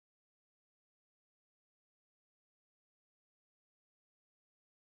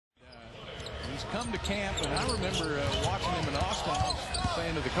come to camp, and I remember watching him in Austin,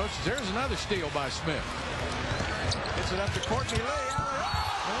 saying to the coaches, there's another steal by Smith. Gets it up to Courtney Lee.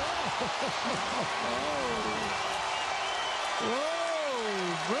 Oh,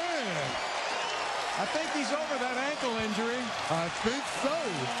 man. I think he's over that ankle injury. I think so.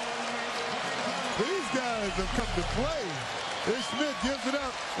 These guys have come to play. Ish Smith gives it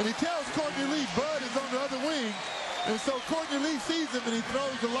up, and he tells Courtney Lee Bud is on the other wing. And so Courtney Lee sees him, and he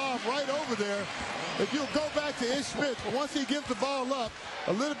throws the lob right over there. If you'll go back to Ish Smith, once he gives the ball up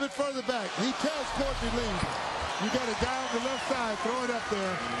a little bit further back, he tells Courtney Lee, you got a guy on the left side, throw it up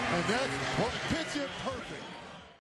there, and that's pitch it perfect.